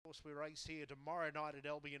course, we race here tomorrow night at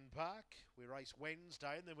Albion-Park. We race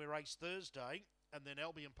Wednesday and then we race Thursday. And then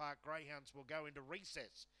Albion-Park Greyhounds will go into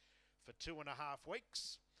recess for 2.5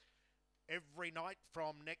 weeks. Every night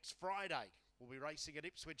from next Friday, we'll be racing at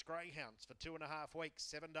Ipswich Greyhounds for 2.5 weeks,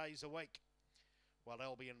 7 days a week, while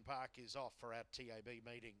Albion-Park is off for our TAB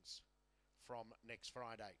meetings from next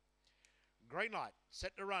Friday. Green light,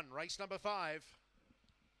 set to run, race number 5.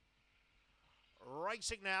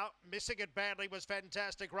 Racing now, missing it badly was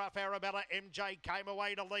Fantastic Rough. Arabella MJ came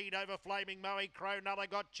away to lead over Flaming Moe. Cronulla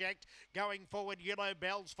got checked. Going forward, Yellow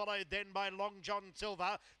Bells, followed then by Long John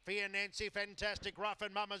Silver. Fear Nancy, Fantastic Rough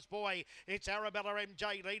and Mama's Boy. It's Arabella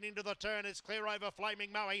MJ leading to the turn. It's clear over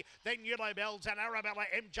Flaming Moe. Then Yellow Bells and Arabella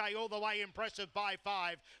MJ all the way, impressive by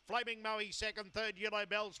 5. Flaming Moe second, third Yellow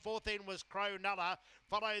Bells. Fourth in was Cronulla.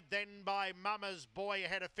 Followed then by Mama's Boy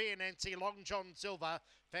ahead of Fear Nancy, Long John Silver.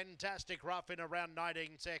 Fantastic Rough in around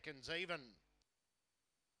 19 seconds even.